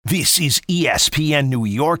This is ESPN New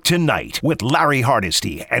York Tonight with Larry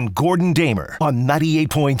Hardesty and Gordon Damer on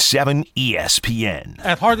 98.7 ESPN.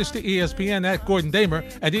 At Hardesty ESPN, at Gordon Damer,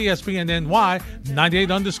 at ESPN NY,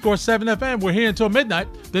 98_7 FM. We're here until midnight.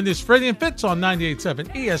 Then there's Freddie and Fitz on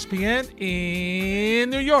 98.7 ESPN in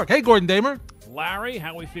New York. Hey, Gordon Damer. Larry,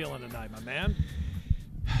 how we feeling tonight, my man?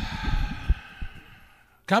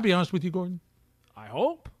 Can I be honest with you, Gordon? I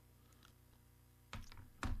hope.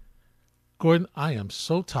 Gordon, I am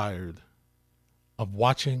so tired of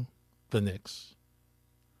watching the Knicks.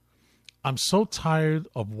 I'm so tired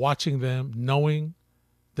of watching them knowing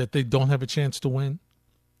that they don't have a chance to win.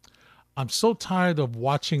 I'm so tired of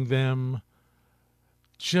watching them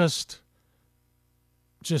just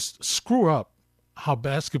screw up how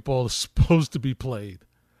basketball is supposed to be played.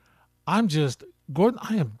 Gordon,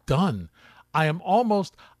 I am done. I am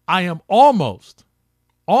almost,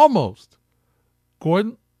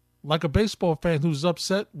 Gordon, like a baseball fan who's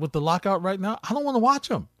upset with the lockout right now, I don't want to watch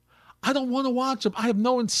them. I have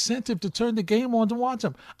no incentive to turn the game on to watch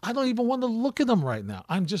them. I don't even want to look at them right now.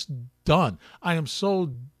 I'm just done. I am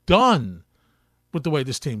so done with the way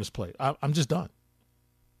this team is played. I'm just done.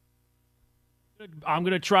 I'm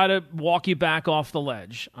going to try to walk you back off the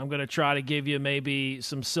ledge. I'm going to try to give you maybe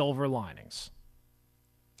some silver linings.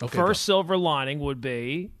 The first silver lining would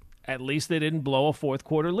be at least they didn't blow a fourth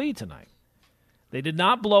quarter lead tonight. They did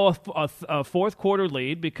not blow a fourth quarter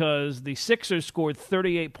lead because the Sixers scored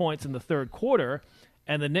 38 points in the third quarter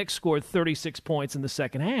and the Knicks scored 36 points in the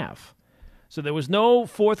second half. So there was no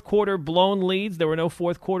fourth quarter blown leads. There were no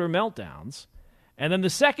fourth quarter meltdowns. And then the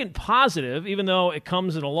second positive, even though it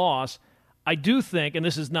comes in a loss, I do think, and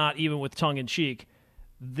this is not even with tongue-in-cheek,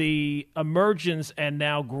 the emergence and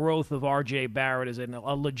now growth of R.J. Barrett is a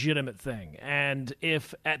legitimate thing. And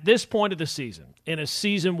if at this point of the season, in a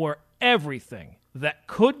season where everything that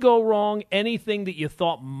could go wrong, anything that you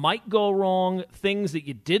thought might go wrong, things that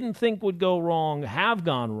you didn't think would go wrong have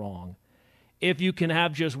gone wrong, if you can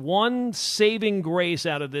have just one saving grace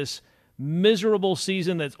out of this miserable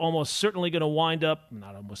season that's almost certainly going to wind up,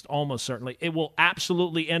 not almost certainly, it will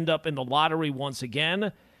absolutely end up in the lottery once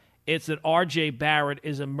again, it's that R.J. Barrett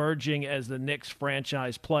is emerging as the Knicks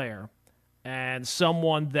franchise player and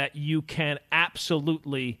someone that you can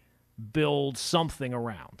absolutely build something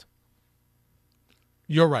around.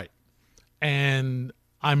 You're right. And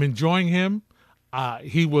I'm enjoying him.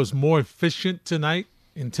 He was more efficient tonight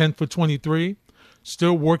in 10 for 23.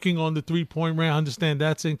 Still working on the three-point range. I understand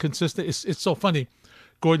that's inconsistent. It's so funny,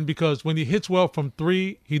 Gordon, because when he hits well from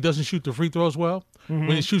three, he doesn't shoot the free throws well. Mm-hmm.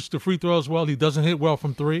 When he shoots the free throws well, he doesn't hit well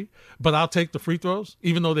from three. But I'll take the free throws,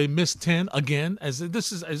 even though they missed 10 again.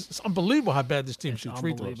 It's unbelievable how bad this team shoots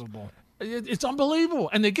free throws. It's unbelievable.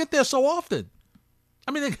 And they get there so often.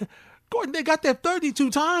 I mean, Gordon, they got there 32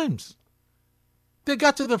 times. They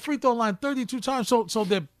got to the free throw line 32 times. So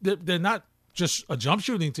they're not just a jump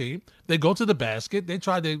shooting team. They go to the basket. They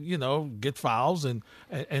try to, get fouls and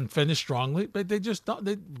finish strongly. But they just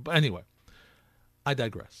don't. Anyway, I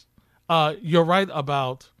digress. You're right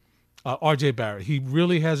about R.J. Barrett. He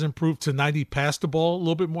really has improved. Tonight he passed the ball a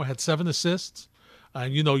little bit more, had 7 assists.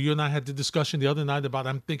 You and I had the discussion the other night about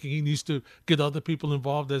I'm thinking he needs to get other people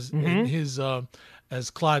involved in his, as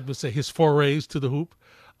Clyde would say, his forays to the hoop.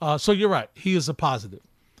 So you're right. He is a positive.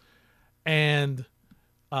 And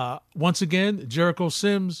once again, Jericho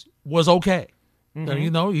Sims was okay.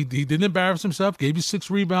 Mm-hmm. He didn't embarrass himself, gave you 6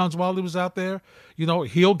 rebounds while he was out there.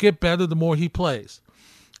 He'll get better the more he plays.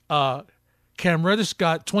 Cam Reddish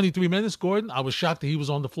got 23 minutes, Gordon. I was shocked that he was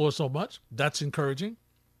on the floor so much. That's encouraging.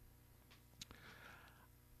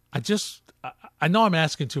 I know I'm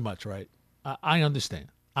asking too much, right? I understand.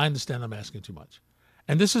 I understand I'm asking too much.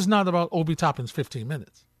 And this is not about Obi Toppin's 15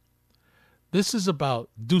 minutes. This is about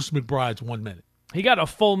Deuce McBride's 1 minute. He got a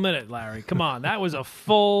full minute, Larry. Come on. That was a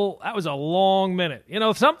long minute.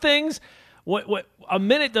 Some things, what a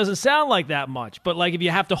minute doesn't sound like that much, but like if you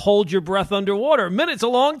have to hold your breath underwater, a minute's a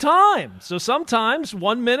long time. So sometimes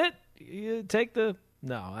 1 minute, you take the...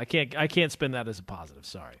 No, I can't spin that as a positive.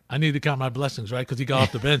 Sorry. I need to count my blessings, right? Because he got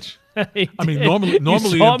off the bench. Normally in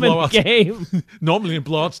blowouts, normally in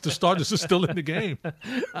blowouts, the starters are still in the game.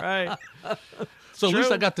 Right. So at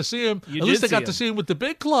least I got to see him. At least I got to see him with the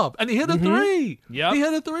big club, and he hit a 3. Yep. He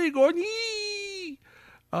hit a 3, Gordon.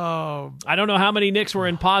 I don't know how many Knicks were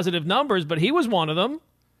in positive numbers, but he was one of them.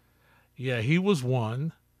 Yeah, he was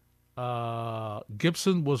one.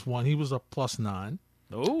 Gibson was one. He was a +9.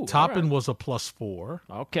 Oh, Toppin was a +4.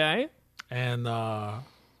 Okay. And the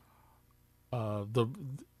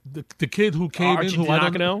kid who came in, who I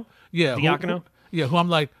don't know, who I'm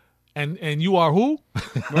like, and you are who?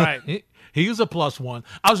 Right. He was a +1.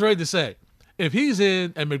 I was ready to say, if he's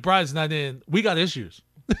in and McBride's not in, we got issues.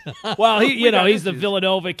 Well, he's the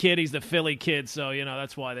Villanova kid, he's the Philly kid, so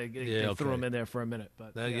that's why they threw him in there for a minute.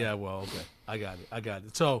 But okay, I got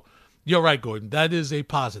it. So you're right, Gordon. That is a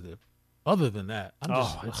positive. Other than that,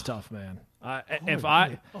 it's tough, man.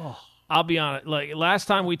 I'll be honest. Like last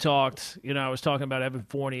time we talked, I was talking about Evan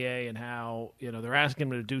Fournier and how they're asking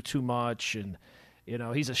him to do too much, and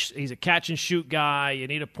he's a catch and shoot guy. You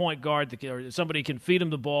need a point guard or somebody can feed him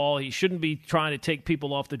the ball. He shouldn't be trying to take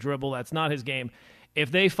people off the dribble. That's not his game. If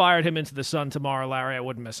they fired him into the sun tomorrow, Larry, I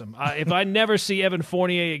wouldn't miss him. If I never see Evan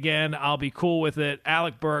Fournier again, I'll be cool with it.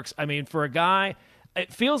 Alec Burks, for a guy,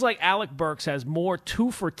 it feels like Alec Burks has more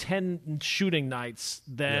 2 for 10 shooting nights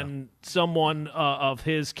than someone of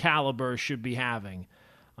his caliber should be having.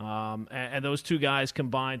 And those two guys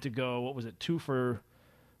combined to go, what was it, 3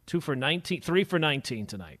 for 19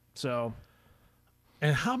 tonight. So,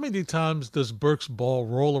 and how many times does Burks' ball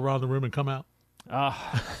roll around the rim and come out?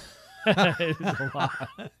 It is a lot.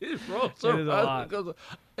 It rolls around. Because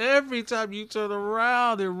every time you turn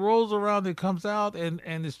around, it rolls around, it comes out, and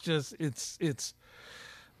it's just it's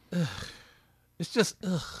just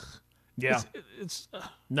yeah.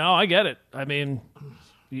 No, I get it.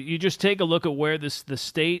 You just take a look at where the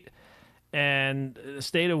state and the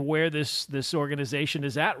state of where this organization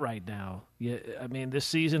is at right now. This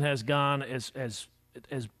season has gone as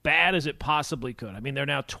bad as it possibly could. They're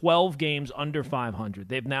now 12 games under 500.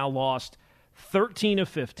 They've now lost 13 of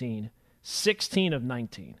 15, 16 of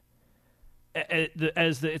 19.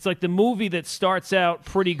 It's like the movie that starts out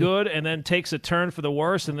pretty good and then takes a turn for the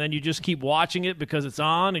worse, and then you just keep watching it because it's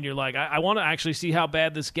on, and you're like, I want to actually see how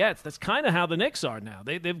bad this gets. That's kind of how the Knicks are now.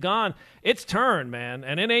 They've gone, it's turned, man,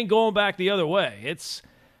 and it ain't going back the other way.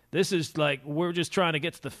 This is like we're just trying to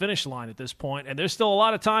get to the finish line at this point, and there's still a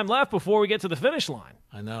lot of time left before we get to the finish line.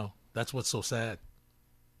 I know. That's what's so sad.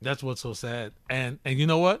 And you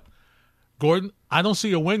know what, Gordon? I don't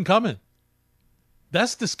see a win coming.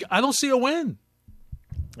 I don't see a win.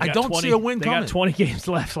 I don't see a win coming. They got 20 games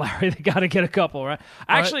left, Larry. They got to get a couple, right?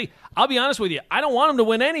 Actually, I'll be honest with you. I don't want them to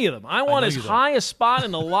win any of them. I want as high a spot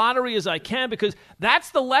in the lottery as I can, because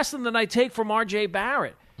that's the lesson that I take from R.J.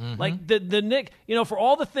 Barrett. Mm-hmm. Like the Knicks, for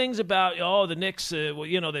all the things about, the Knicks,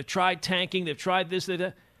 they've tried tanking, they've tried this,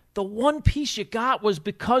 that. The one piece you got was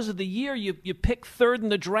because of the year you picked third in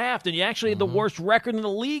the draft, and you actually had the worst record in the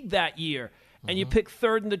league that year, and you picked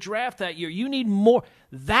third in the draft that year. You need more.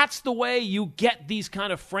 That's the way you get these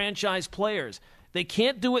kind of franchise players. They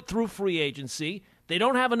can't do it through free agency. They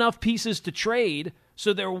don't have enough pieces to trade,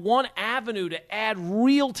 so their one avenue to add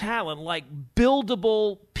real talent, like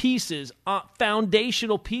buildable pieces,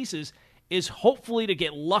 foundational pieces, is hopefully to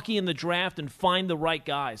get lucky in the draft and find the right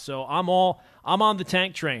guy. So I'm on the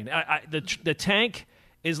tank train. The tank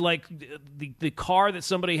is like the car that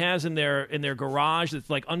somebody has in their garage that's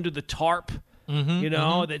like under the tarp,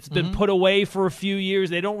 that's been put away for a few years.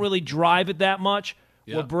 They don't really drive it that much.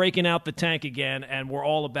 Yeah. We're breaking out the tank again, and we're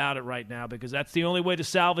all about it right now, because that's the only way to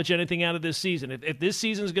salvage anything out of this season. If this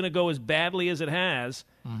season is going to go as badly as it has,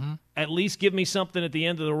 at least give me something at the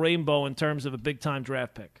end of the rainbow in terms of a big-time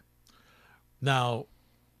draft pick. Now,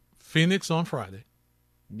 Phoenix on Friday.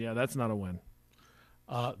 Yeah, that's not a win.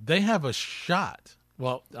 They have a shot.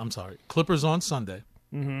 Well, I'm sorry. Clippers on Sunday.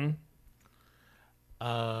 Mm-hmm.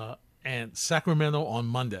 And Sacramento on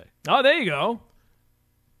Monday. Oh, there you go.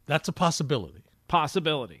 That's a possibility.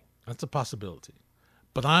 That's a possibility.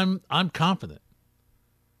 But I'm confident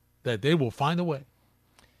that they will find a way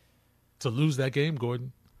to lose that game,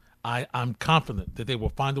 Gordon. I'm confident that they will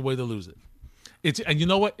find a way to lose it. And you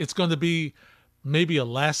know what? It's going to be maybe a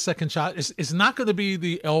last-second shot. It's not going to be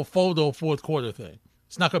the El Fodo fourth quarter thing.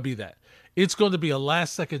 It's not going to be that. It's going to be a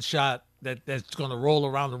last-second shot that's going to roll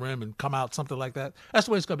around the rim and come out, something like that. That's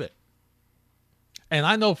the way it's going to be. And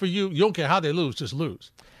I know for you don't care how they lose, just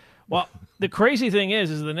lose. Well, the crazy thing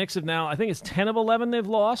is the Knicks have now, I think it's 10 of 11 they've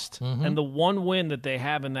lost, and the one win that they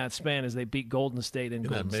have in that span is they beat Golden State in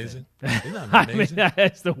Golden State. Isn't that amazing?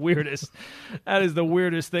 That's the weirdest. That is the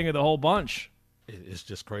weirdest thing of the whole bunch. It's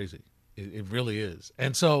just crazy. It really is.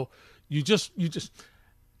 And so you just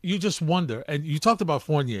wonder. And you talked about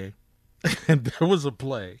Fournier, and there was a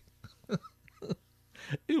play.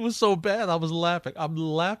 It was so bad I was laughing. I'm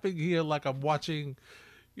laughing here like I'm watching,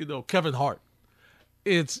 Kevin Hart.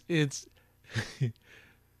 It's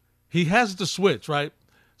he has the switch, right?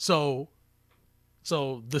 So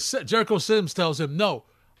Jericho Sims tells him, no,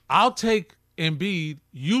 I'll take Embiid,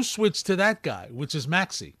 you switch to that guy, which is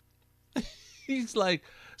Maxey. He's like,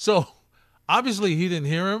 so obviously he didn't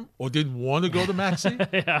hear him or didn't want to go to Maxey.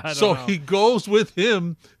 So he goes with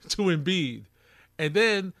him to Embiid. And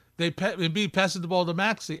then Embiid passes the ball to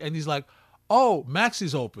Maxey, and he's like, oh,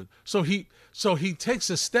 Maxi's open. So he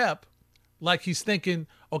takes a step like he's thinking,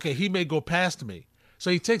 okay, he may go past me.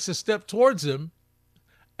 So he takes a step towards him,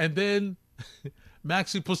 and then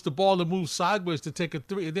Maxi puts the ball and moves sideways to take a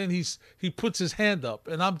three, and then he puts his hand up,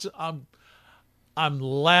 and I'm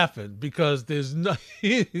laughing because there's no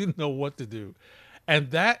he didn't know what to do, and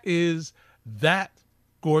that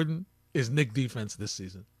Gordon is Knick defense this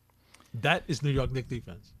season. That is New York Knick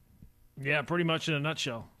defense. Yeah, pretty much in a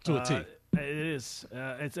nutshell. To a T. It is.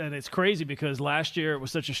 It's crazy because last year it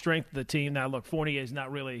was such a strength of the team. Now, look, Fournier is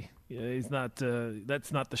not really he's not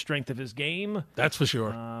that's not the strength of his game. That's for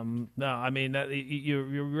sure. No, I mean, you're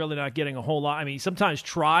really not getting a whole lot. I mean, he sometimes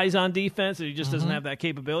tries on defense and he just doesn't have that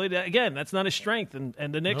capability. Again, that's not his strength.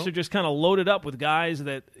 And the Knicks are just kind of loaded up with guys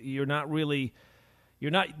that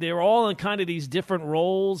they're all in kind of these different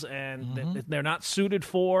roles and they're not suited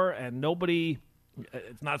for, and nobody –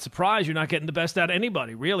 it's not a surprise you're not getting the best out of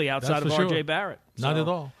anybody, really, outside of R.J. Barrett. Not at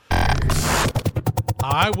all.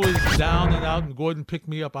 I was down and out, and Gordon picked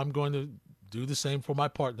me up. I'm going to do the same for my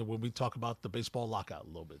partner when we talk about the baseball lockout a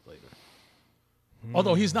little bit later.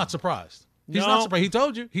 Although he's not surprised. He's not surprised. He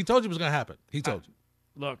told you. He told you it was going to happen. He told you.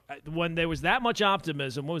 Look, when there was that much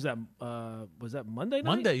optimism, what was that? Was that Monday night?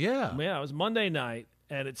 Monday, yeah. Yeah, it was Monday night.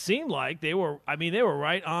 And it seemed like they were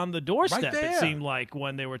right on the doorstep. Right there. It seemed like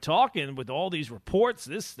when they were talking with all these reports,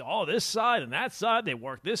 this side and that side, they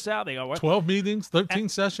worked this out. They go 12 meetings, 13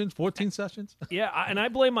 sessions, 14 sessions. Yeah, and I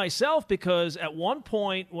blame myself because at one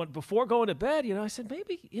point, before going to bed, I said,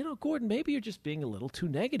 maybe, Gordon, maybe you're just being a little too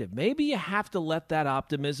negative. Maybe you have to let that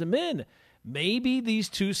optimism in. Maybe these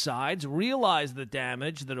two sides realize the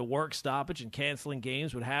damage that a work stoppage and canceling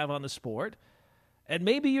games would have on the sport, and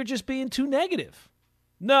maybe you're just being too negative.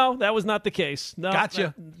 No, that was not the case. No,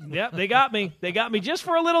 gotcha. Yeah, they got me. They got me just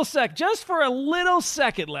for a little second,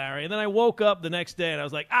 Larry. And then I woke up the next day and I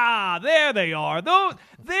was like, there they are.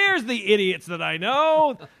 There's the idiots that I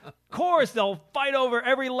know. Of course, they'll fight over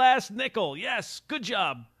every last nickel. Yes, good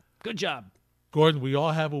job. Good job. Gordon, we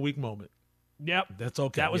all have a weak moment. Yep. That's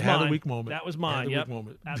okay. That was mine. Had a weak moment. That was mine. Yep. Weak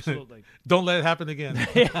moment. Absolutely. Don't let it happen again.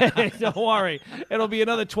 Don't worry. It'll be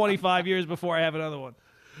another 25 years before I have another one.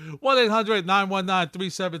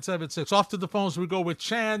 1-800-919-3776. Off to the phones we go with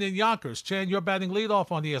Chan in Yonkers. Chan, you're batting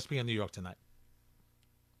leadoff on ESPN New York Tonight.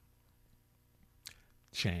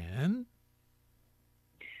 Chan?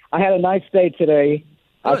 I had a nice day today.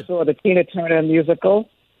 Good. I saw the Tina Turner musical,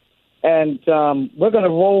 and we're going to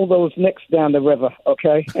roll those Knicks down the river,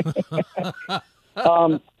 okay?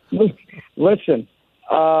 Listen,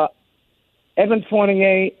 Evan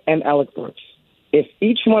Fournier and Alec Burks. If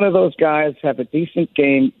each one of those guys have a decent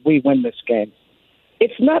game, we win this game.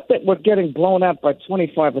 It's not that we're getting blown out by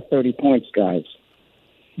 25 or 30 points, guys.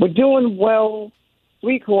 We're doing well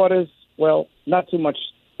 3 quarters. Well, not too much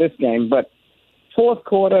this game, but fourth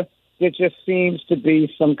quarter, there just seems to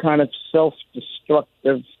be some kind of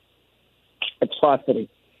self-destructive atrocity.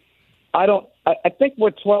 I think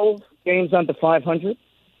we're 12 games under 500.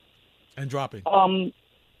 And dropping.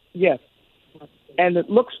 Yes. And it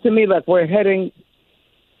looks to me like we're heading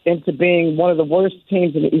into being one of the worst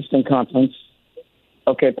teams in the Eastern Conference.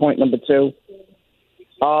 Okay, point number 2.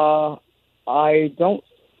 I don't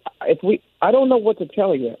know what to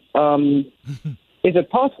tell you. Is it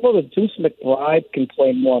possible that Deuce McBride can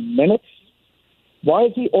play more minutes? Why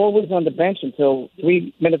is he always on the bench until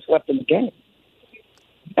 3 minutes left in the game?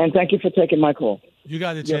 And thank you for taking my call. You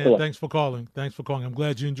got it, Chan. Thanks for calling. I'm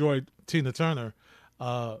glad you enjoyed Tina Turner.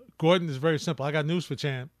 Gordon is very simple. I got news for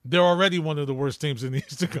Chan. They're already one of the worst teams in the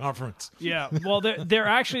Eastern Conference. Yeah, well, they're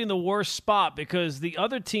actually in the worst spot because the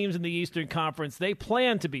other teams in the Eastern Conference, they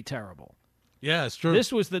plan to be terrible. Yeah, it's true.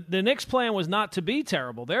 This was the Knicks' plan was not to be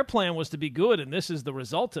terrible. Their plan was to be good, and this is the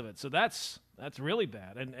result of it. So that's really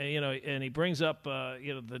bad. And he brings up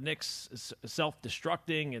the Knicks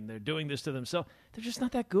self-destructing and they're doing this to themselves. They're just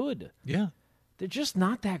not that good. Yeah, they're just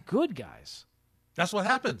not that good, guys. That's what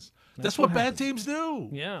happens. That's what bad teams do.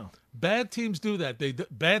 Yeah. Bad teams do that.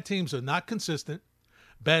 Bad teams are not consistent.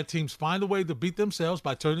 Bad teams find a way to beat themselves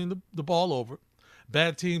by turning the ball over.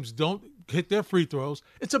 Bad teams don't hit their free throws.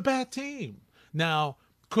 It's a bad team. Now,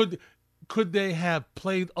 could they have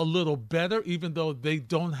played a little better even though they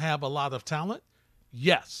don't have a lot of talent?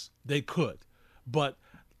 Yes, they could. But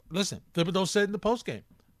listen, Thibodeau said in the postgame,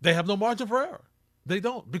 they have no margin for error. They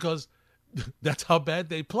don't because that's how bad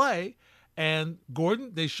they play. And,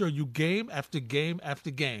 Gordon, they show you game after game after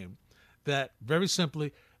game that, very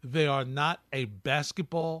simply, they are not a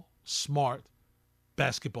smart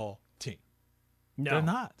basketball team. No. They're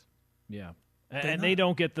not. Yeah. And they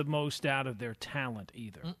don't get the most out of their talent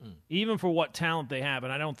either, even for what talent they have.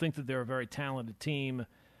 And I don't think that they're a very talented team.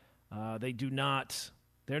 They do not.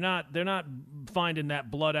 They're not finding that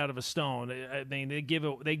blood out of a stone. I mean, they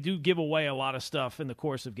do give away a lot of stuff in the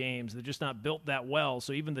course of games. They're just not built that well.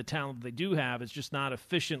 So even the talent they do have is just not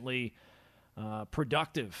efficiently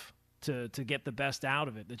productive to get the best out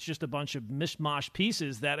of it. It's just a bunch of mishmash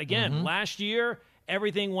pieces that, again, last year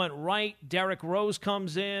everything went right. Derrick Rose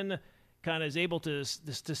comes in, kind of is able to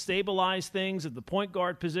stabilize things at the point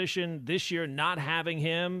guard position. This year, not having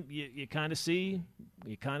him, you kind of see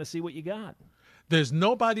what you got. There's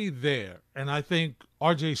nobody there, and I think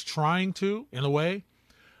RJ's trying to, in a way.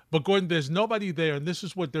 But, Gordon, there's nobody there, and this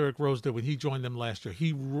is what Derrick Rose did when he joined them last year.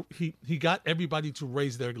 He got everybody to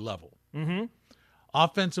raise their level,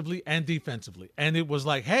 offensively and defensively. And it was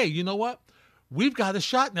like, hey, you know what? We've got a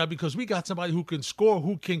shot now because we got somebody who can score,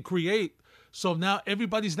 who can create. So now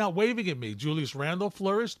everybody's not waving at me. Julius Randle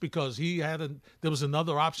flourished because there was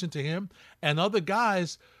another option to him. And other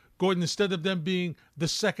guys, Gordon, instead of them being the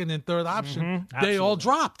second and third option, they all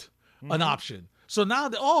dropped an option. So now,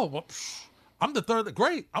 I'm the third.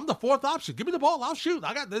 Great. I'm the fourth option. Give me the ball. I'll shoot.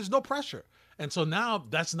 There's no pressure. And so now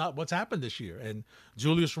that's not what's happened this year. And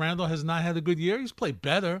Julius Randle has not had a good year. He's played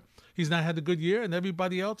better. He's not had a good year. And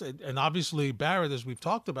everybody else, and obviously Barrett, as we've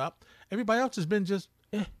talked about, everybody else has been just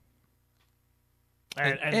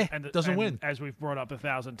doesn't win. As we've brought up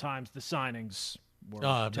 1,000 times, the signings were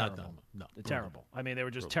terrible. No, terrible. I mean, they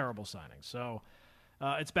were just terrible signings. So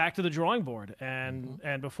it's back to the drawing board. And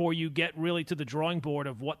before you get really to the drawing board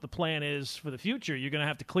of what the plan is for the future, you're going to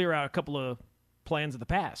have to clear out a couple of plans of the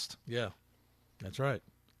past. Yeah, that's right.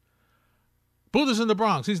 Buddha's in the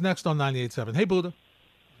Bronx. He's next on 98.7. Hey, Buddha.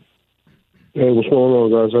 Hey, what's going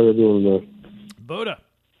on, guys? How you doing, man? Buddha.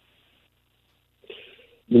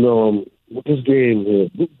 With this game here,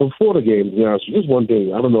 before the game, to be honest, just one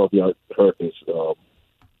thing. I don't know if y'all heard this.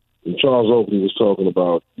 When Charles Oakley was talking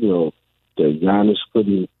about, that Giannis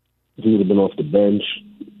he would have been off the bench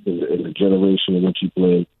in the generation in which he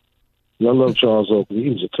played. And I love Charles Oakley. He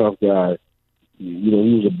was a tough guy. He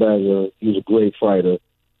was a banger. He was a great fighter.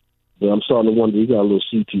 But I'm starting to wonder, he got a little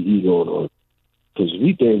CTE going on. Because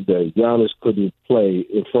we think that Giannis couldn't play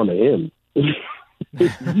in front of him.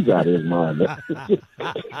 He got his mind.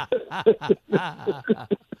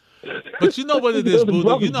 But you know what it is,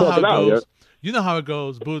 Buddha. You know how it goes. You know how it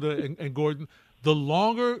goes, Buddha and Gordon. The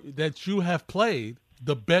longer that you have played,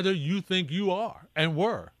 the better you think you are and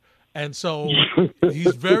were. And so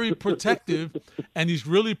he's very protective, and he's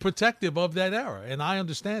really protective of that era. And I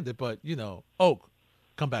understand it, but, Oak,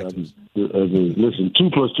 come back to us. Listen, 2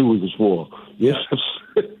 + 2 = 4. Yes.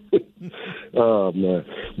 Oh, man.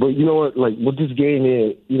 But you know what? Like, with this game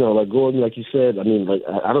here, like Gordon, like you said, I mean, like,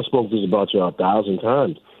 I done spoke this about you 1,000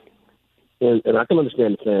 times. And I can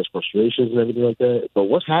understand the fans' frustrations and everything like that. But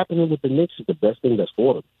what's happening with the Knicks is the best thing that's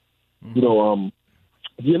for them.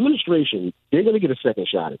 The administration, they're going to get a second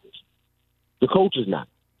shot at this. The coach is not.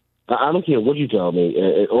 I don't care what you tell me.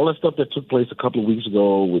 All that stuff that took place a couple of weeks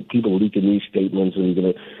ago with people leaking these statements and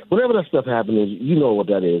whatever that stuff happened is, you know what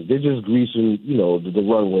that is. They're just greasing, the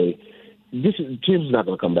runway. Tim's not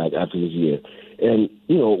going to come back after this year. And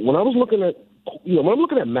when I'm looking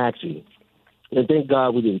at Maxey, and thank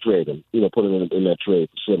God we didn't trade him, put him in that trade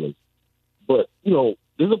for Simmons. But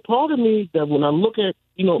there's a part of me that when I look at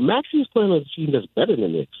Maxey is playing on a team that's better than the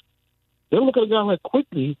Knicks. Then look at a guy like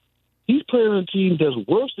Quickly. He's playing on a team that's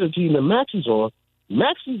worse than the team that Maxey's on.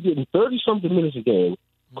 Maxey's getting 30-something minutes a game.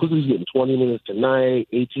 Quickly's getting 20 minutes tonight,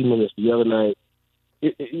 18 minutes the other night.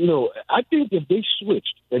 I think if they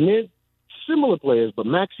switched, and they're similar players, but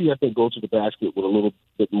Maxey, I think, goes to the basket with a little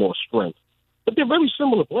bit more strength. But they're very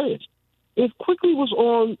similar players. If Quickly was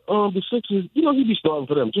on the Sixers, he'd be starting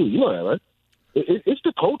for them too. You know that, right? It's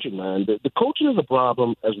the coaching, man. The coaching is a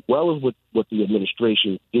problem, as well as what the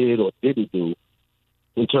administration did or didn't do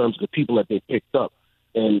in terms of the people that they picked up.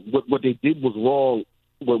 And what they did was wrong.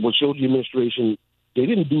 What showed the administration, they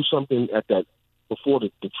didn't do something at that before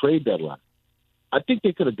the trade deadline. I think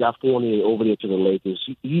they could have got Fournier over there to the Lakers.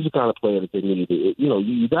 He's the kind of player that they need.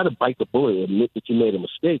 You got to bite the bullet and admit that you made a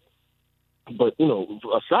mistake. But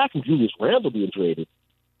aside from Julius Randle being traded,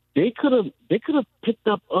 they could have picked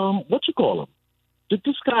up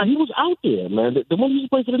this guy. He was out there, man. The one who used to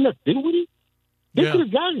play for the Nets, didn't we? They could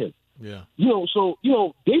have got him. Yeah.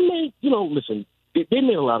 They made listen. They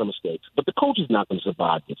made a lot of mistakes, but the coach is not going to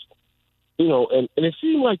survive this. And it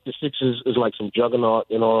seemed like the Sixers is like some juggernaut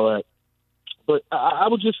and all that. But I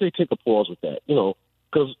would just say take a pause with that,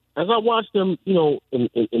 because as I watched them, in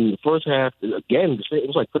the first half, again, it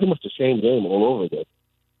was like pretty much the same game all over again.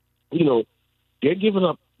 They're giving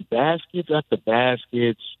up baskets after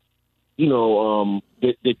baskets. They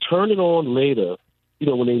turn it on later,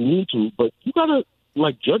 when they need to. But you gotta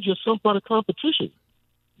judge yourself by the competition.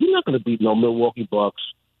 You're not going to beat no Milwaukee Bucks.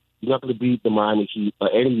 You're not going to beat the Miami Heat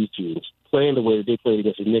or any of these teams playing the way that they played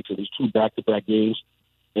against the Knicks in these 2 back-to-back games.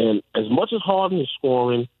 And as much as Harden is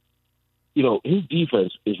scoring, his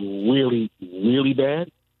defense is really, really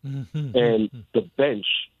bad. Mm-hmm. And the bench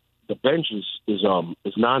is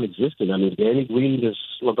non-existent. I mean, Danny Green is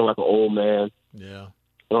looking like an old man. Yeah.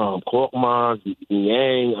 Korkmaz,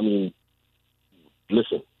 Yang. I mean,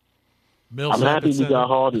 listen. Millsap, I'm happy we got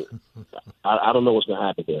Harden. I don't know what's going to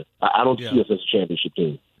happen there. I don't see us as a championship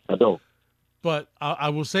team. I don't. But I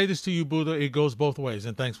will say this to you, Buddha. It goes both ways,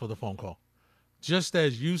 and thanks for the phone call. Just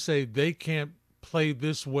as you say they can't play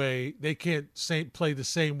this way, they can't play the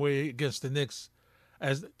same way against the Knicks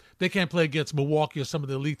as they can't play against Milwaukee or some of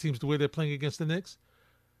the elite teams the way they're playing against the Knicks.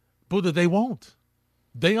 Buddha, they won't.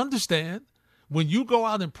 They understand. When you go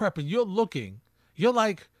out and prep and you're looking, you're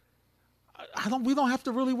like, we don't have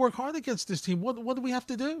to really work hard against this team. What do we have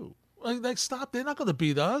to do? Like, stop. They're not going to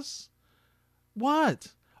beat us. What?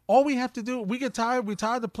 All we have to do, we get tired. We're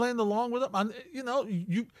tired of playing along with them.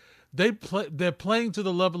 They're playing to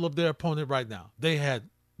the level of their opponent right now. They had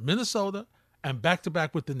Minnesota and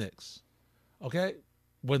back-to-back with the Knicks. Okay?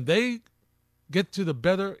 When they get to the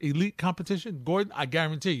better elite competition, Gordon, I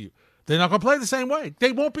guarantee you, they're not going to play the same way.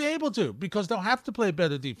 They won't be able to because they'll have to play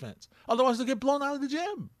better defense. Otherwise, they'll get blown out of the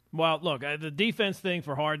gym. Well, look, the defense thing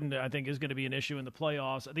for Harden, I think, is going to be an issue in the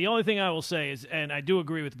playoffs. The only thing I will say is, and I do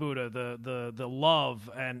agree with Buddha, the love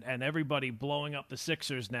and everybody blowing up the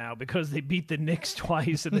Sixers now because they beat the Knicks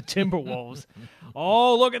twice and the Timberwolves.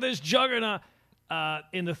 Oh, look at this juggernaut.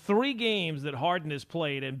 In the 3 games that Harden has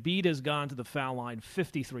played, Embiid has gone to the foul line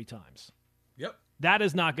 53 times. Yep. That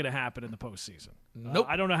is not going to happen in the postseason. Nope.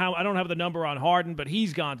 I don't have the number on Harden, but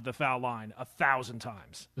he's gone to the foul line 1,000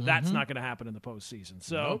 times. Mm-hmm. That's not going to happen in the postseason.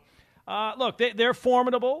 So, look, they're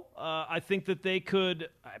formidable. I think that they could.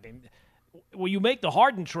 I mean, when you make the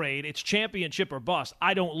Harden trade, it's championship or bust.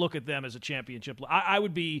 I don't look at them as a championship. I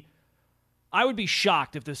would be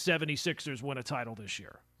shocked if the 76ers win a title this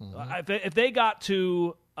year. Mm-hmm. If they got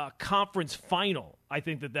to a conference final, I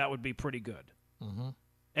think that would be pretty good. Mm-hmm.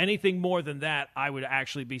 Anything more than that, I would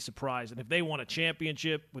actually be surprised. And if they won a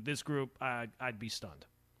championship with this group, I'd be stunned.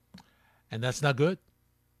 And that's not good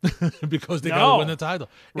because they got to win the title.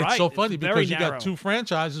 Right. It's so funny because you narrow. got 2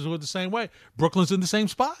 franchises who are the same way. Brooklyn's in the same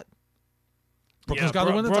spot. Brooklyn's got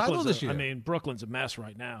to win the title this year. I mean, Brooklyn's a mess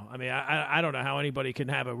right now. I mean, I don't know how anybody can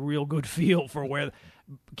have a real good feel for where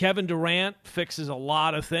Kevin Durant fixes a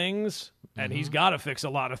lot of things, and he's got to fix a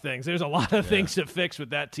lot of things. There's a lot of things to fix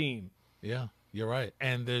with that team. Yeah. You're right,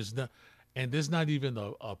 and there's not even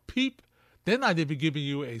a peep. They're not even giving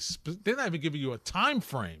you a time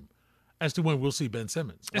frame as to when we'll see Ben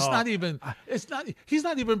Simmons. It's not even. He's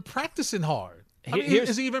not even practicing hard.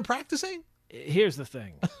 Is he even practicing? Here's the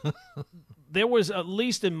thing. There was, at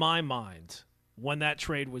least in my mind, when that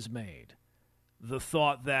trade was made, the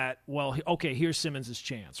thought that, well, okay, here's Simmons'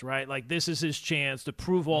 chance, right? Like, this is his chance to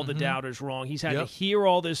prove all the doubters wrong. He's had to hear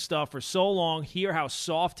all this stuff for so long, hear how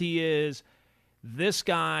soft he is. This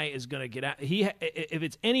guy is going to get out. If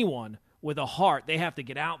it's anyone with a heart, they have to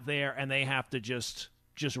get out there and they have to just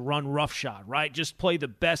run roughshod, right? Just play the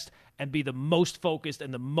best and be the most focused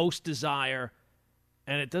and the most desire.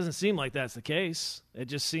 And it doesn't seem like that's the case. It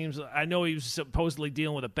just seems. I know he was supposedly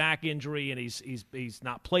dealing with a back injury and he's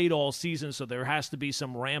not played all season, so there has to be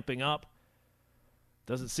some ramping up.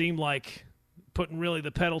 Doesn't seem like putting really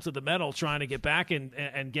the pedal to the metal, trying to get back and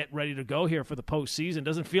get ready to go here for the postseason.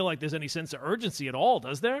 Doesn't feel like there's any sense of urgency at all,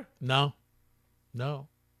 does there? No.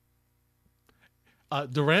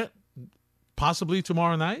 Durant, possibly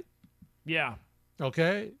tomorrow night? Yeah.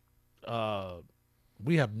 Okay.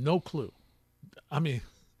 We have no clue. I mean,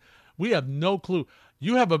 we have no clue.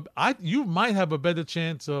 You might have a better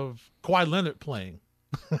chance of Kawhi Leonard playing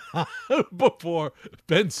before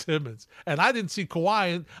Ben Simmons. And I didn't see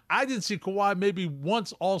Kawhi maybe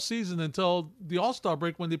once all season until the All-Star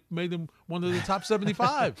break when they made him one of the top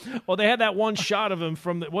 75. Well, they had that one shot of him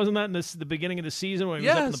wasn't that in the beginning of the season when he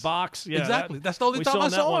was up in the box? Yeah, exactly. That's the only time I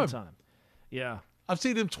saw him. Time. Yeah. I've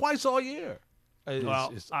seen him twice all year.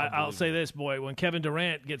 I'll say this, boy. When Kevin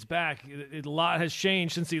Durant gets back, a lot has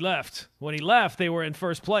changed since he left. When he left, they were in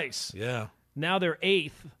first place. Yeah. Now they're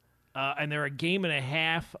 8th. And they're a game and a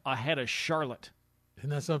half ahead of Charlotte. Isn't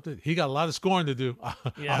that something? He got a lot of scoring to do. I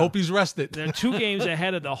hope he's rested. They're 2 games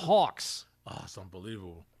ahead of the Hawks. Oh, it's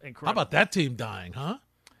unbelievable. Incredible. How about that team dying, huh?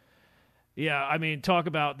 Yeah, I mean, talk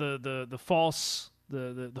about the false,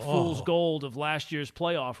 the fool's gold of last year's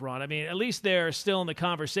playoff run. I mean, at least they're still in the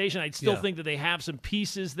conversation. I still think that they have some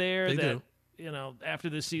pieces there. They do. after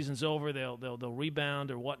this season's over, they'll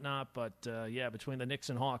rebound or whatnot. But between the Knicks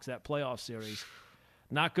and Hawks, that playoff series,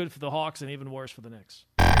 not good for the Hawks and even worse for the Knicks.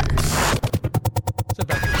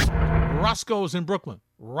 Roscoe's in Brooklyn.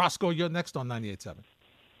 Roscoe, you're next on 98.7.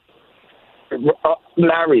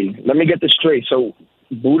 Larry, let me get this straight. So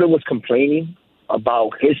Buddha was complaining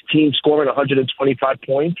about his team scoring 125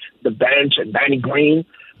 points, the bench and Danny Green,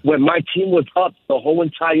 when my team was up the whole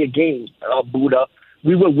entire game. Buddha,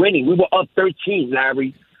 we were winning. We were up 13,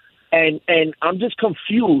 Larry, and I'm just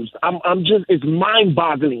confused. It's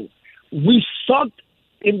mind-boggling. We sucked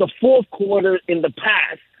in the fourth quarter in the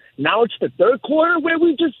past. Now it's the third quarter where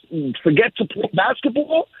we just forget to play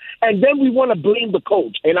basketball, and then we want to blame the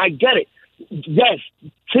coach. And I get it. Yes,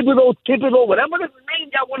 Thibodeau, whatever the name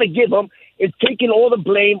y'all want to give him, is taking all the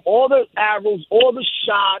blame, all the arrows, all the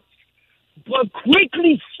shots, but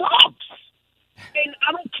Quickly sucks. And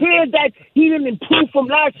I don't care that he didn't improve from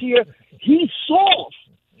last year. He's soft.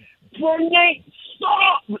 Fournier,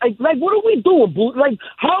 soft. Like, what are we doing, boo? Like,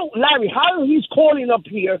 Larry, how he's calling up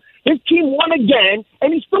here, his team won again,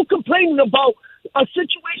 and he's still complaining about a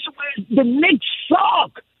situation where the Knicks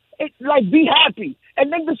suck. Be happy.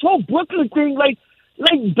 And then this whole Brooklyn thing,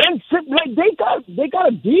 Ben Simmons, they got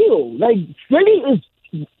a deal. Philly is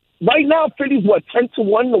right now. Philly's 10-1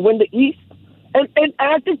 to win the East, and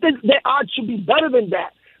I think that their odds should be better than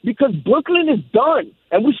that because Brooklyn is done.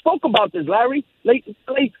 And we spoke about this, Larry.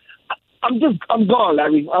 I'm gone,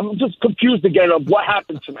 Larry. I'm just confused again of what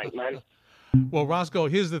happened tonight, man. Well, Roscoe,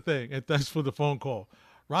 here's the thing, and thanks for the phone call.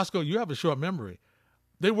 Roscoe, you have a short memory.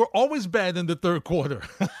 They were always bad in the third quarter.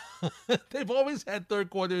 They've always had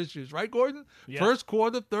third quarter issues, right, Gordon? Yeah. First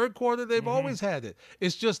quarter, third quarter, they've always had it.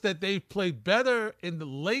 It's just that they've played better in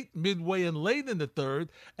the midway and late in the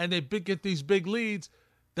third, and they get these big leads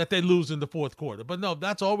that they lose in the fourth quarter. But no,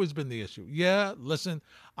 that's always been the issue. Yeah, listen,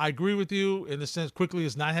 I agree with you in the sense Quickly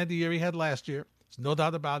has not had the year he had last year. There's no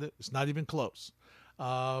doubt about it. It's not even close.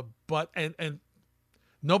 But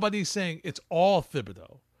nobody's saying it's all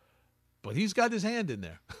Thibodeau. But he's got his hand in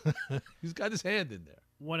there. He's got his hand in there.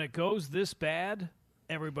 When it goes this bad,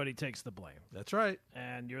 everybody takes the blame. That's right.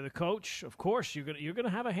 And you're the coach. Of course, you're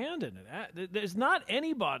gonna have a hand in it. There's not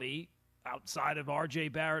anybody outside of R.J.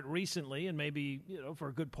 Barrett recently, and maybe for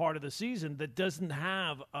a good part of the season, that doesn't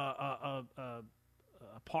have a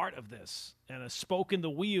part of this and a spoke in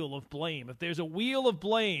the wheel of blame. If there's a wheel of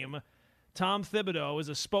blame, Tom Thibodeau is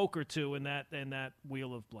a spoke or two in that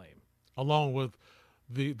wheel of blame, along with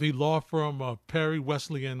the law firm Perry,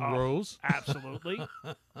 Wesley, and Rose. Absolutely.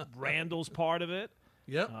 Randall's part of it.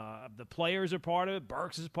 Yep. The players are part of it.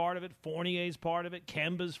 Burks is part of it. Fournier's part of it.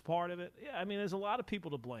 Kemba's part of it. Yeah, I mean, there's a lot of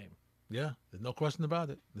people to blame. Yeah, there's no question about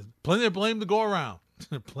it. There's plenty of blame to go around.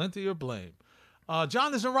 Plenty of blame.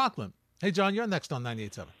 John is in Rockland. Hey, John, you're next on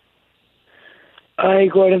 98.7. Hi,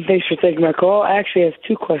 Gordon. Thanks for taking my call. I actually have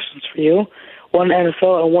two questions for you, one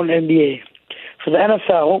NFL and one NBA. For the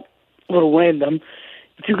NFL, a little random,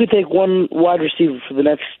 if you could take one wide receiver for the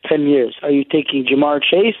next 10 years, are you taking Jamar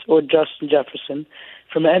Chase or Justin Jefferson?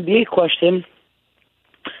 From the NBA question,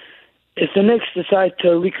 if the Knicks decide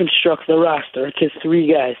to reconstruct the roster to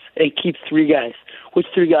three guys and keep three guys, which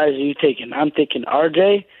three guys are you taking? I'm taking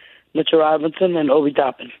RJ, Mitchell Robinson, and Obi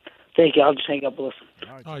Toppin. Thank you. I'll just hang up and listen.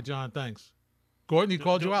 All right, John, thanks. Gordon, he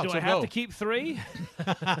called you out. Do I have to keep three?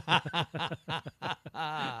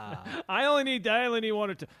 I only need one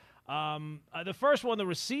or two. The first one, the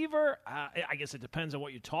receiver, I guess it depends on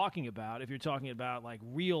what you're talking about. If you're talking about like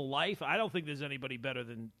real life, I don't think there's anybody better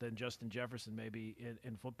than Justin Jefferson maybe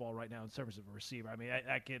in football right now in terms of a receiver. I mean,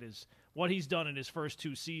 that kid is what he's done in his first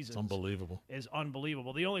two seasons. Unbelievable. Is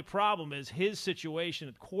unbelievable. The only problem is his situation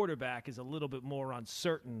at quarterback is a little bit more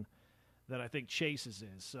uncertain than I think Chase's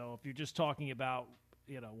is. So if you're just talking about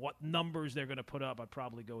what numbers they're going to put up, I'd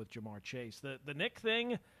probably go with Jamar Chase. The Nick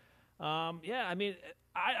thing. I mean,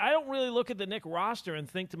 I don't really look at the Knicks roster and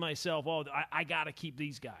think to myself, I got to keep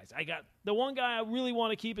these guys. The one guy I really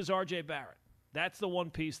want to keep is R.J. Barrett. That's the one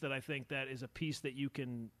piece that I think that is a piece that you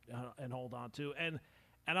can and hold on to. And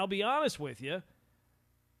I'll be honest with you,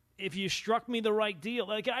 if you struck me the right deal,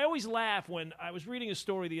 like I always laugh when I was reading a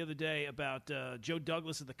story the other day about Joe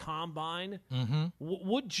Douglas at the Combine. Mm-hmm.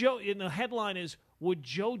 Would Joe? And the headline is, would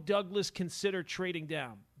Joe Douglas consider trading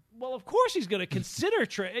down? Well, of course he's going to consider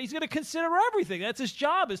he's going to consider everything. That's his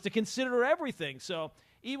job, is to consider everything. So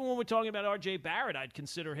even when we're talking about R.J. Barrett, I'd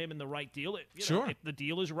consider him in the right deal. If the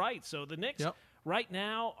deal is right. So the Knicks right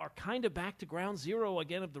now are kind of back to ground zero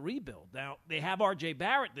again of the rebuild. Now, they have R.J.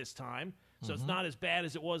 Barrett this time, so it's not as bad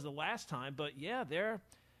as it was the last time. But, yeah,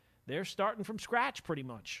 they're starting from scratch pretty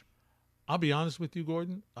much. I'll be honest with you,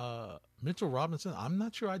 Gordon. Mitchell Robinson, I'm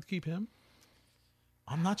not sure I'd keep him.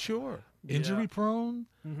 I'm not sure. Injury prone.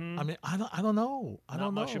 Mm-hmm. I mean, I don't know. I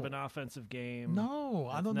don't know. Not much of an offensive game. No,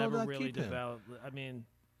 I don't know that really keep him. I mean,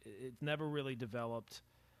 it's never really developed.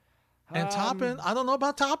 And Toppin, I don't know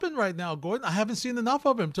about Toppin right now, Gordon. I haven't seen enough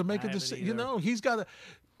of him to make a decision. You know, he's got to.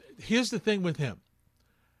 Here's the thing with him.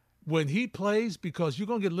 When he plays, because you're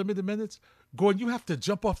going to get limited minutes, Gordon, you have to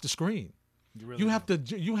jump off the screen. You have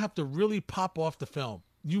to really pop off the film.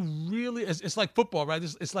 You really, it's like football, right?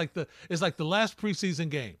 It's like the last preseason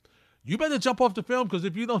game. You better jump off the film, because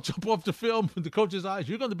if you don't jump off the film in the coach's eyes,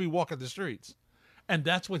 you're going to be walking the streets. And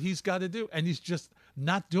that's what he's got to do. And he's just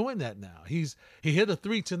not doing that now. He hit a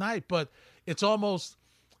 3 tonight, but it's almost,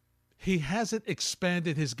 he hasn't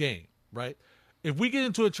expanded his game, right? If we get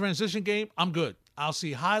into a transition game, I'm good. I'll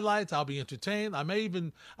see highlights. I'll be entertained. I may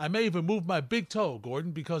even move my big toe,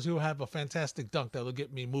 Gordon, because he'll have a fantastic dunk that'll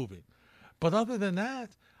get me moving. But other than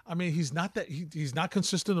that, I mean, he's not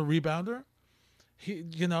consistent a rebounder.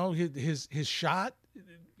 His shot,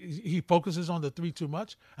 he focuses on the 3 too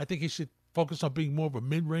much. I think he should focus on being more of a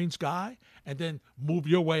mid-range guy and then move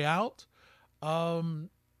your way out. But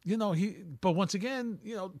once again,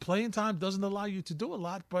 playing time doesn't allow you to do a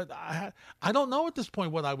lot. But I don't know at this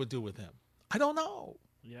point what I would do with him. I don't know.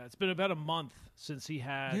 Yeah, it's been about a month since he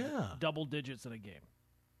had double digits in a game.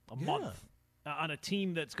 A month on a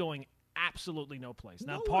team that's going absolutely no place.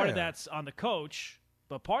 Now, part of that's on the coach,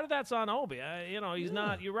 but part of that's on Obi. He's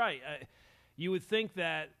not. You're right. You would think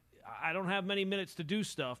that I don't have many minutes to do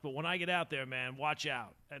stuff, but when I get out there, man, watch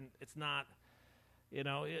out. And it's not. He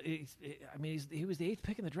was the 8th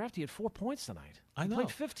pick in the draft. He had 4 points tonight. I know. He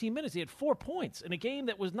played 15 minutes. He had 4 points in a game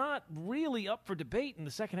that was not really up for debate in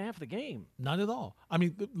the second half of the game. Not at all. I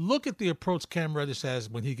mean, look at the approach Cam Reddish has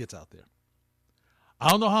when he gets out there. I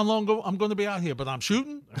don't know how long I'm going to be out here, but I'm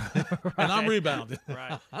shooting and I'm rebounding.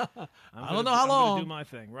 Right. I don't know how long. I'm going to do my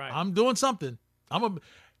thing. Right. I'm doing something.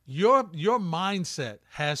 Your mindset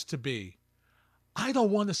has to be, I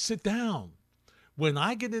don't want to sit down. When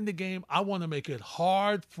I get in the game, I want to make it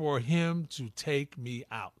hard for him to take me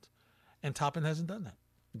out. And Toppin hasn't done that.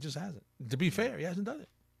 He just hasn't. To be fair, he hasn't done it.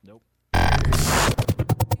 Nope.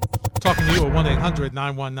 Talking to you at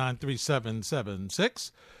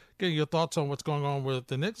 1-800-919-3776. Getting your thoughts on what's going on with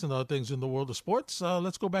the Knicks and other things in the world of sports.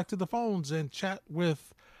 Let's go back to the phones and chat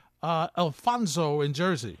with Alfonso in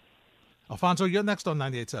Jersey. Alfonso, you're next on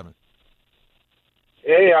 98.7.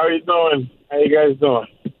 Hey, how you doing? How you guys doing?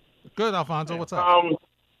 Good, Alfonso. What's up?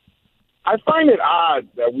 I find it odd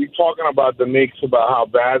that we're talking about the Knicks, about how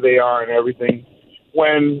bad they are and everything,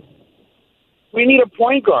 when we need a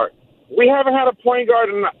point guard. We haven't had a point guard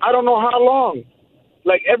in I don't know how long.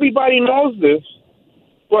 Like, everybody knows this,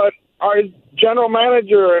 but our general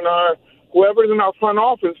manager and our whoever's in our front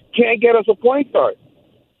office can't get us a point guard.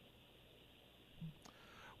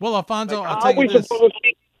 Well, Alfonso, like, I'll tell you this.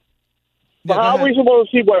 How are we supposed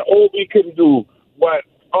to see what Obi can do, what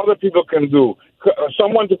other people can do?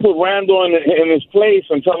 Someone to put Randall in his place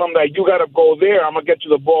and tell him that you got to go there, I'm going to get you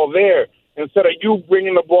the ball there, instead of you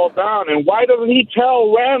bringing the ball down. And why doesn't he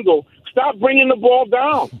tell Randall, stop bringing the ball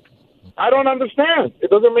down? I don't understand. It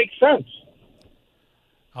doesn't make sense.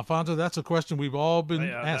 Alfonso, that's a question we've all been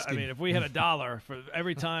asking. I mean, if we had $1 for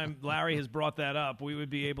every time Larry has brought that up, we would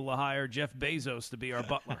be able to hire Jeff Bezos to be our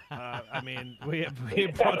butler. We have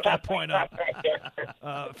brought that point up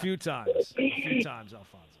a few times, Alfonso.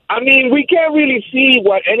 I mean, we can't really see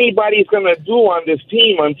what anybody's going to do on this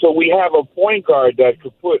team until we have a point guard that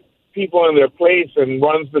could put people in their place and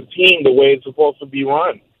runs the team the way it's supposed to be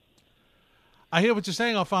run. I hear what you're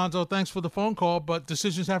saying, Alfonso. Thanks for the phone call, but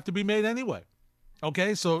decisions have to be made anyway.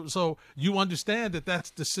 Okay, so you understand that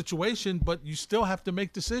that's the situation, but you still have to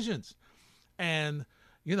make decisions. And,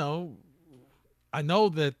 I know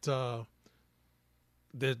that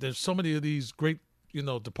there's so many of these great,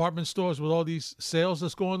 department stores with all these sales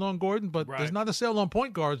that's going on, Gordon, but there's not a sale on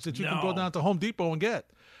point guards that you can go down to Home Depot and get.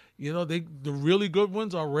 The really good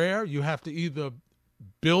ones are rare. You have to either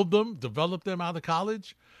build them, develop them out of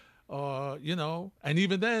college, and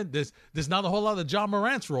even then, there's not a whole lot of John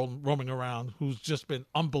Morant's roaming around, who's just been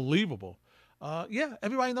unbelievable.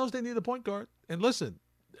 Everybody knows they need a point guard. And listen,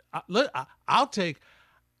 I'll take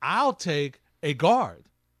a guard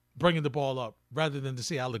bringing the ball up rather than to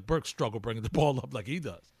see Alec Burks struggle bringing the ball up like he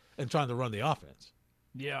does and trying to run the offense.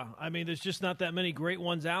 Yeah, I mean, there's just not that many great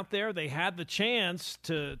ones out there. They had the chance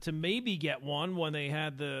to maybe get one when they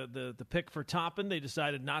had the pick for Toppin. They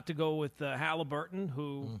decided not to go with Halliburton,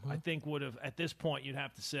 who I think would have, at this point, you'd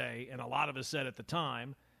have to say, and a lot of us said at the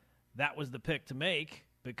time, that was the pick to make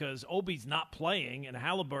because Obi's not playing, and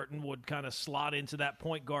Halliburton would kind of slot into that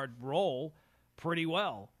point guard role pretty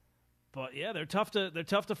well. But yeah, they're tough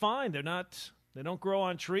to find. They're not They don't grow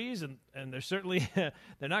on trees, and they're certainly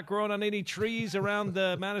they're not growing on any trees around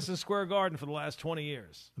the Madison Square Garden for the last 20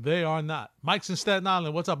 years. They are not. Mike's in Staten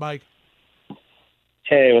Island. What's up, Mike?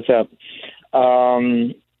 Hey, what's up?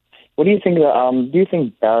 What do you think? Do you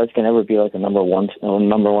think Barrett's gonna ever be like a number one guy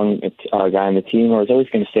on the team, or is he always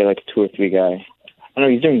gonna stay like a 2 or 3 guy? I know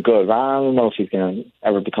he's doing good, but I don't know if he's gonna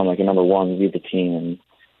ever become like a number one and lead the team. And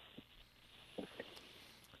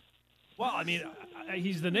well, I mean,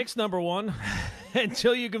 he's the Knicks' number one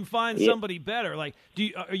until you can find somebody better. Like,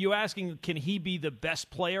 are you asking, can he be the best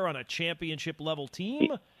player on a championship level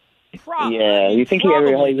team? Probably. Yeah, you think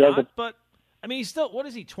probably not, but I mean, he's still, what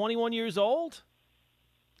is he, 21 years old?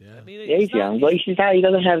 Yeah, I mean, he's young, but he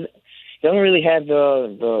doesn't really have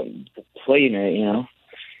the play in it, you know.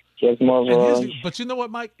 He has more of but you know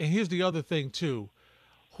what, Mike? And here's the other thing too: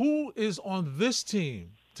 who is on this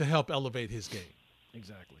team to help elevate his game?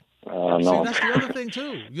 Exactly. No. See, that's the other thing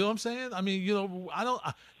too. You know what I'm saying? I mean,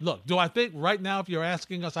 look. Do I think right now, if you're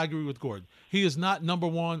asking us, I agree with Gordon. He is not number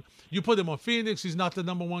one. You put him on Phoenix, he's not the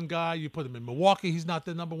number one guy. You put him in Milwaukee, he's not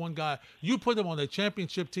the number one guy. You put him on a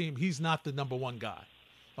championship team, he's not the number one guy.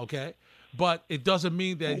 Okay, but it doesn't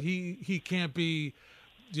mean that he can't be,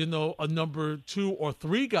 a number 2 or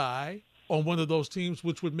 3 guy on one of those teams,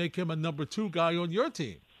 which would make him a number 2 guy on your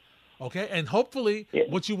team. Okay, and hopefully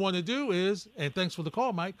what you want to do is, and thanks for the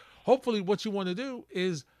call, Mike, hopefully what you want to do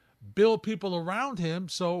is build people around him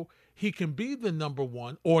so he can be the number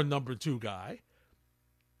 1 or number 2 guy,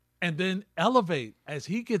 and then elevate as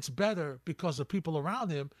he gets better because of people around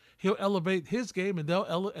him. He'll elevate his game, and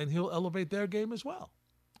he'll elevate their game as well.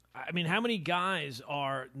 I mean, how many guys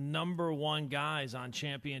are number 1 guys on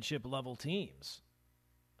championship level teams?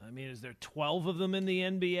 I mean, is there 12 of them in the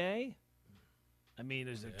NBA? I mean,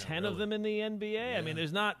 is there 10 of them in the NBA? Yeah. I mean,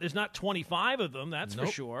 there's not 25 of them, that's for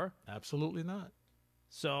sure. Absolutely not.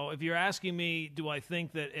 So if you're asking me, do I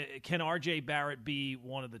think that can R.J. Barrett be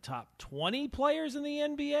one of the top 20 players in the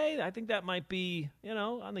NBA? I think that might be,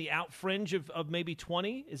 on the out fringe of maybe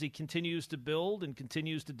 20 as he continues to build and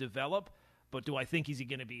continues to develop. But do I think is he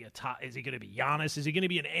going to be is he going to be Giannis? Is he going to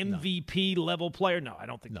be an MVP level player? No, I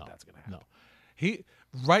don't think that's going to happen. No.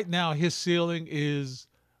 Right now his ceiling is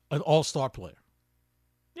an all-star player.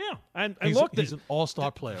 Yeah, and he's an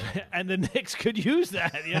all-star player. And the Knicks could use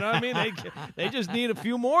that. You know what I mean? They just need a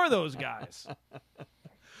few more of those guys.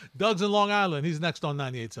 Doug's in Long Island. He's next on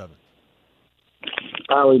 98.7.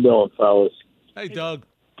 How we doing, fellas? Hey, Doug.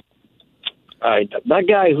 All right, that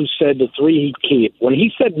guy who said the 3 he'd keep, when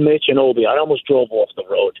he said Mitch and Obi, I almost drove off the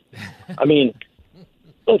road. I mean,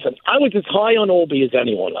 listen, I was as high on Obi as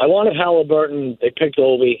anyone. I wanted Halliburton. They picked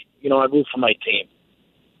Obi. I root for my team.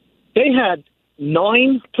 They had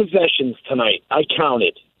 9 possessions tonight. I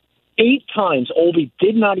counted. 8 times Obi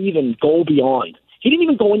did not even go beyond. He didn't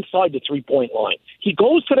even go inside the 3-point line. He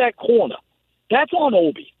goes to that corner. That's on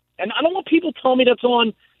Obi. And I don't want people to tell me that's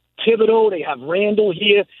on Thibodeau. They have Randall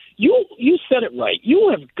here. You said it right. You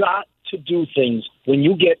have got to do things when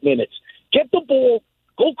you get minutes. Get the ball.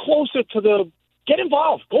 Go closer to get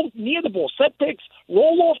involved. Go near the ball. Set picks.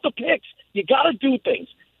 Roll off the picks. You got to do things.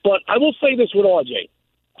 But I will say this with RJ.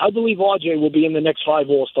 I believe RJ will be in the next 5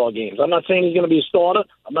 All-Star games. I'm not saying he's going to be a starter.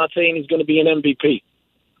 I'm not saying he's going to be an MVP.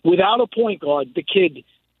 Without a point guard, the kid,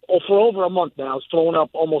 for over a month now, has thrown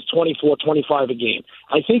up almost 24, 25 a game.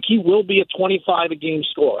 I think he will be a 25-a-game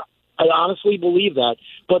scorer. I honestly believe that.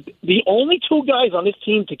 But the only 2 guys on this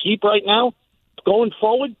team to keep right now, going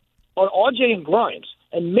forward, are RJ and Grimes.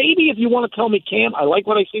 And maybe if you want to tell me Cam, I like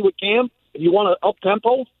what I see with Cam, if you want to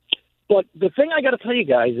up-tempo. But the thing I got to tell you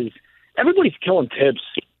guys is everybody's killing Tibbs.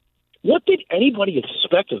 What did anybody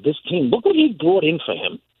expect of this team? Look what he brought in for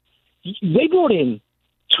him. They brought in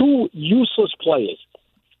 2 useless players.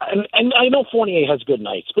 And I know Fournier has good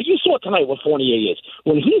nights, but you saw tonight what Fournier is.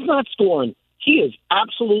 When he's not scoring, he is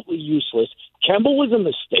absolutely useless. Kemba was a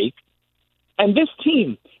mistake. And this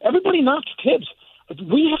team, everybody knocks Tibbs.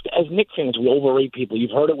 We have to, as Knicks fans, we overrate people.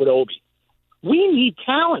 You've heard it with Obi. We need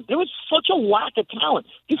talent. There is such a lack of talent.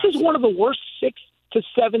 This is one of the worst 6 to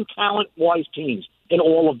 7 talent-wise teams in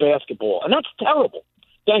all of basketball, and that's terrible.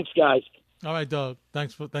 Thanks, guys. All right, Doug.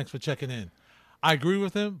 Thanks for checking in. I agree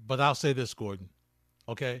with him, but I'll say this, Gordon.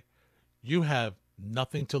 Okay? You have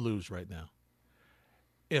nothing to lose right now.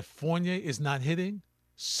 If Fournier is not hitting,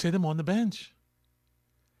 sit him on the bench.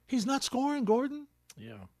 He's not scoring, Gordon.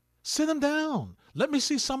 Yeah. Sit him down. Let me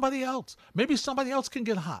see somebody else. Maybe somebody else can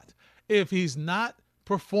get hot. If he's not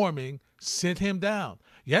performing, sit him down.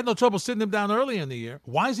 You had no trouble sitting him down early in the year.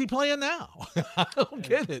 Why is he playing now? I don't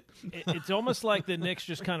get it. It's almost like the Knicks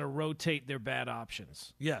just kind of rotate their bad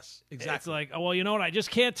options. Yes, exactly. It's like, oh, well, you know what? I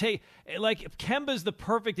just can't take – like Kemba's the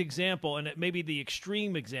perfect example, and it may be the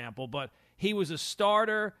extreme example, but he was a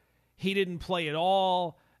starter. He didn't play at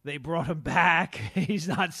all. They brought him back. He's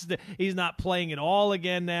not playing at all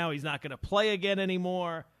again now. He's not going to play again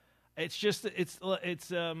anymore. It's just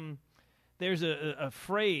there's a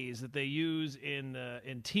phrase that they use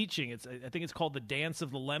in teaching. I think it's called the dance of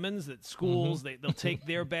the lemons. That schools they'll take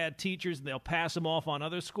their bad teachers and they'll pass them off on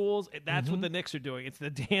other schools. That's what the Knicks are doing. It's the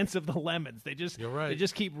dance of the lemons. They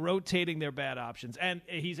just keep rotating their bad options. And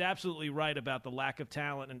he's absolutely right about the lack of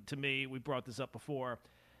talent. And to me, we brought this up before.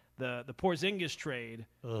 The Porzingis trade,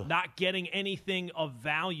 not getting anything of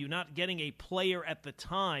value, not getting a player at the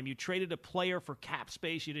time. You traded a player for cap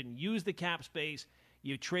space. You didn't use the cap space.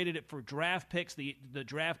 You traded it for draft picks. The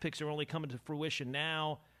draft picks are only coming to fruition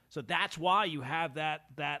now. So that's why you have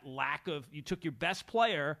that lack of – you took your best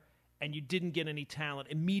player and you didn't get any talent,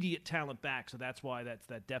 immediate talent back. So that's why that's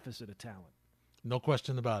that deficit of talent. No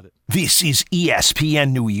question about it. This is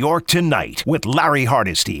ESPN New York Tonight with Larry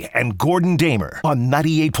Hardesty and Gordon Damer on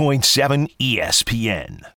 98.7 ESPN.